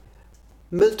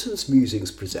Milton's Musings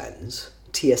presents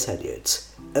T.S.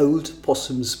 Eliot's Old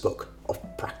Possum's Book of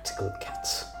Practical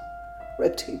Cats,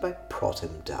 read to you by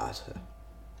Protem Data.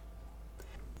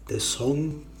 The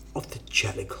Song of the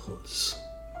Jellicles.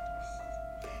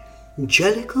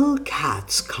 Jellicle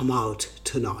cats come out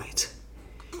tonight.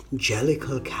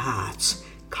 Jellicle cats,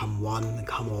 come one,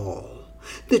 come all.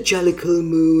 The Jellicle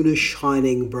moon is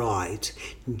shining bright.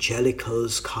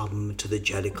 Jellicles come to the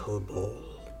Jellicle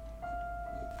ball.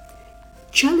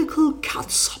 Jellicle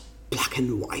cats are black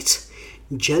and white.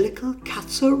 Jellicle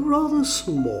cats are rather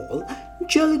small.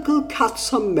 Jellicle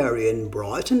cats are merry and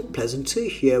bright and pleasant to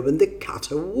hear when they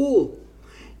caterwaul.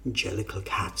 Jellicle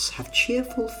cats have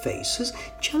cheerful faces.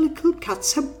 Jellicle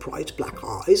cats have bright black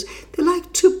eyes. They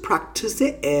like to practice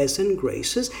their airs and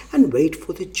graces and wait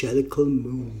for the Jellicle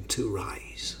moon to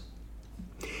rise.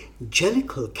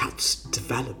 Jellicle cats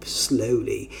develop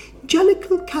slowly.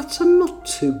 Jellicle cats are not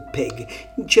too big.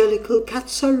 Jellicle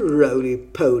cats are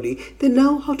roly-poly. They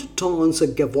know how to dance a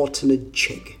gavotte and a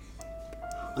jig.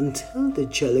 Until the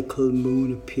Jellicle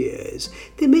moon appears,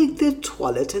 they make their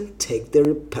toilet and take their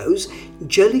repose.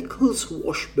 Jellicles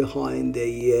wash behind their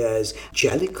ears.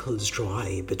 Jellicles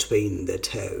dry between their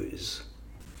toes.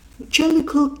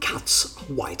 Jellicle cats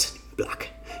are white and black.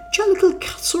 Jellicle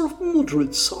cats are of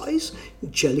moderate size.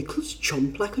 Jellicles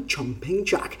jump like a jumping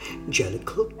jack.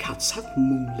 Jellicle cats have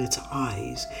moonlit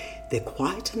eyes. They're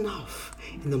quiet enough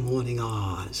in the morning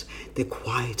hours. They're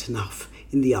quiet enough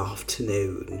in the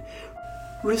afternoon,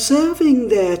 reserving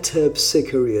their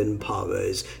terpsichorean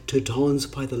powers to dance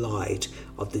by the light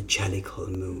of the Jellicle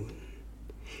moon.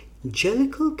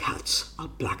 Jellicle cats are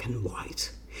black and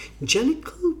white.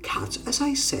 Jellicle cats, as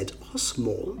I said, are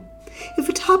small. If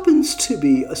it happens to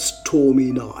be a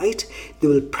stormy night, they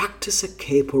will practice a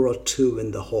caper or two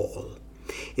in the hall.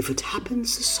 If it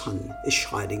happens the sun is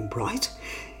shining bright,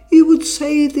 you would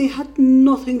say they had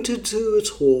nothing to do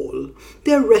at all.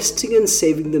 They are resting and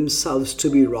saving themselves to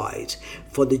be right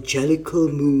for the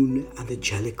Jellicle moon and the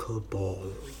Jellicle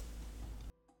ball.